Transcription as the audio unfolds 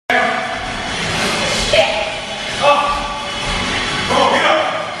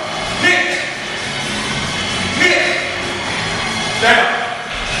Down.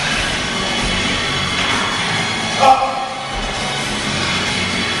 Up.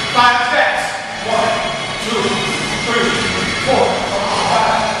 5 steps. 1, 2, 3, 4,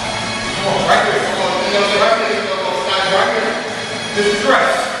 5. Come on, right there. Come on, right there. Stop right there. This is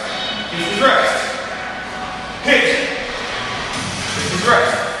rest. This is rest. Hit. This is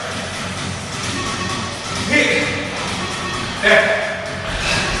rest. Hit. Down.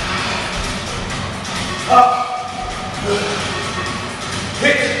 Up.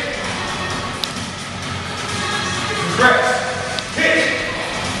 Hit. This is rest. Hit.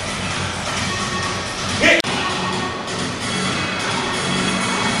 Hit.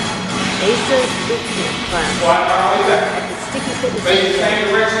 Aces Bootcamp class. Squat all the way back. At the Sticky Fitness Face the same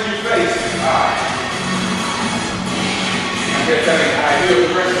direction you face. Alright. I'm going to tell you how I do it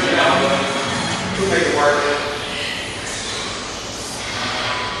the rest of the now, but we'll make it work.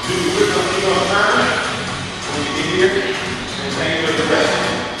 Do the whip up, you're going to turn when you get here. And same with the rest.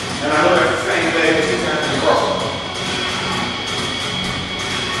 And I know that's the same leg as you turn to the row.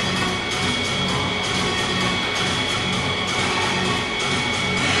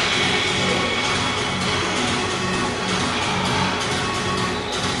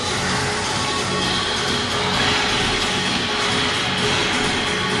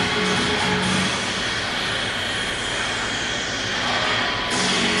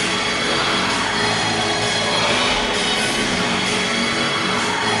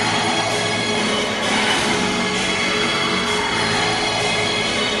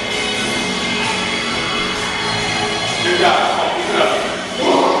 Good job. Come on, keep it up.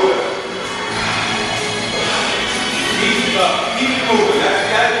 Good. Keep it up. Keep it moving. That's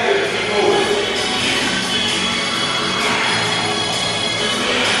the idea. Keep moving.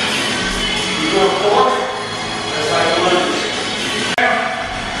 Keep going forward. That's like a lunge. Down.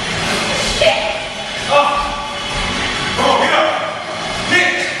 Up. Come on, get up.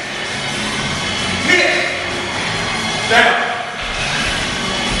 Hit. Hit. Down.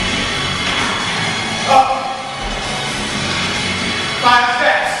 Up. 5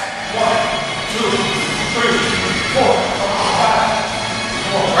 steps. 1, 2, 3, 4, 5.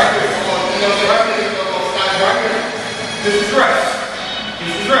 Come on, right there. Come on, right there. Come on, stop right there. This is rest.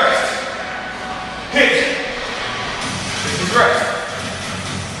 This is rest. Hit. This is rest.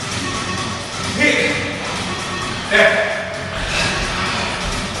 Hit. Down.